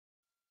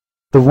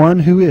The one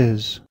who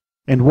is,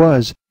 and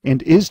was,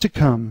 and is to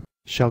come,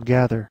 shall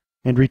gather,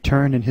 and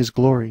return in his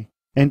glory.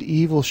 And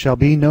evil shall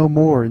be no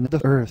more in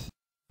the earth,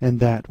 and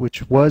that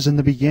which was in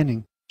the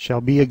beginning shall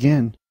be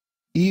again.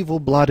 Evil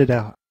blotted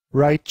out,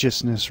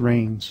 righteousness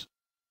reigns.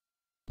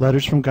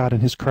 Letters from God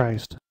and His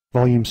Christ,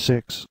 Volume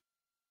 6,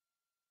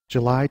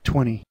 July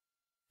 20,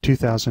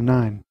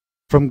 2009.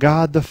 From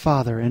God the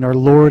Father and our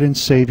Lord and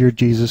Savior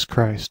Jesus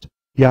Christ,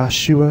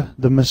 YahShua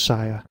the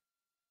Messiah.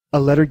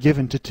 A letter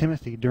given to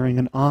Timothy during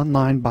an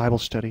online Bible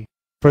study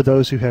for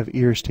those who have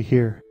ears to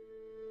hear.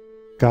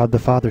 God the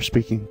Father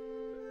speaking.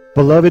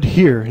 Beloved,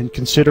 hear and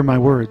consider my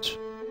words.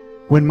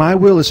 When my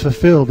will is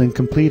fulfilled and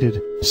completed,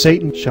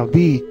 Satan shall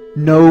be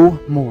no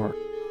more.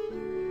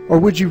 Or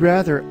would you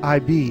rather I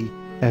be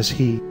as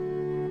he?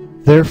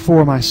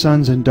 Therefore, my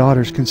sons and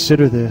daughters,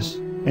 consider this,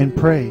 and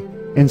pray,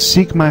 and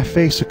seek my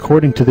face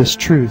according to this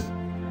truth,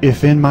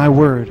 if in my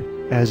word,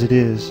 as it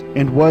is,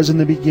 and was in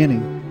the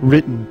beginning,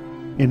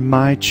 written in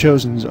my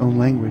chosen's own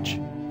language,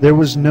 there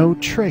was no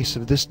trace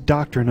of this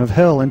doctrine of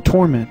hell and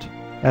torment,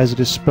 as it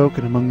is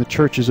spoken among the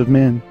churches of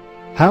men.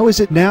 How is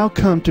it now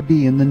come to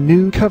be in the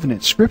new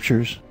covenant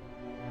scriptures?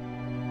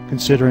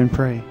 Consider and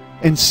pray,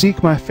 and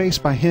seek my face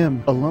by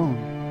him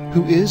alone,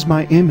 who is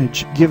my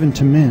image given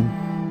to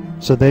men,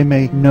 so they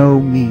may know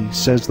me,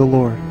 says the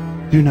Lord.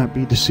 Do not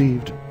be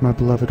deceived, my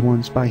beloved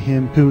ones, by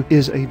him who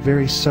is a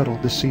very subtle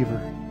deceiver.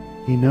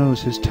 He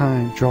knows his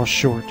time draws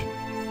short.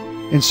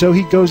 And so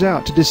he goes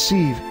out to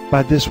deceive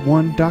by this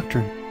one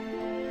doctrine,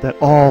 that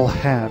all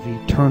have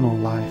eternal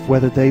life,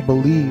 whether they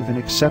believe and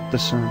accept the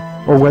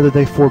Son, or whether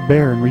they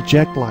forbear and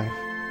reject life.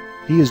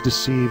 He is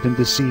deceived and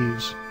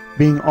deceives,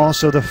 being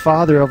also the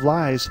father of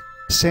lies,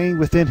 saying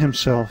within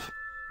himself,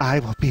 I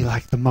will be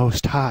like the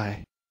Most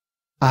High.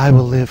 I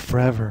will live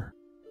forever.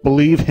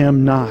 Believe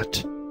him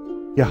not.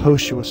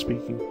 YahShua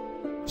speaking.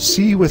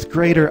 See with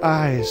greater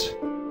eyes.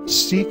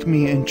 Seek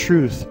me in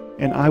truth,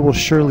 and I will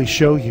surely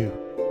show you,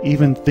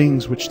 even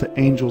things which the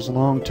angels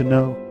long to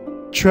know.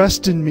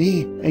 Trust in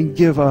me and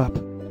give up.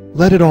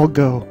 Let it all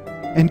go,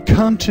 and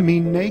come to me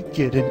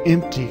naked and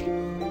empty.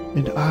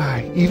 And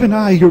I, even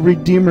I, your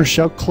Redeemer,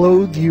 shall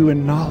clothe you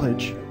in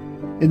knowledge,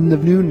 in the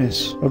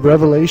newness of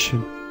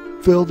revelation,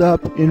 filled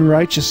up in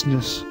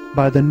righteousness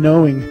by the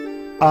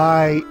knowing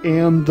I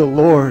am the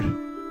Lord,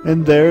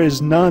 and there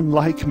is none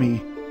like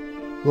me.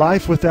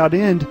 Life without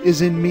end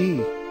is in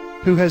me,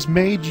 who has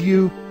made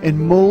you and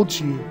molds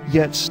you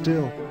yet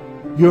still.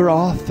 Your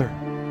author,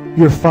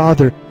 your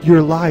Father,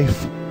 your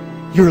life,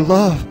 your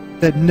love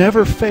that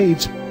never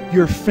fades,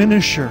 your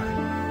finisher,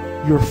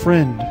 your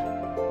friend.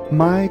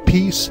 My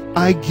peace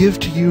I give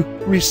to you,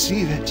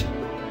 receive it,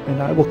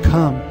 and I will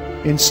come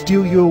and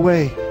steal you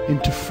away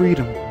into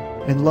freedom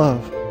and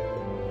love.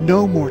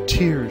 No more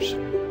tears,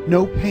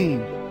 no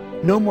pain,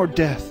 no more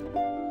death,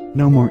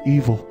 no more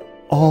evil.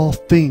 All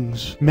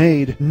things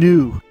made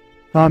new.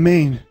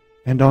 Amen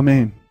and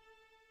amen.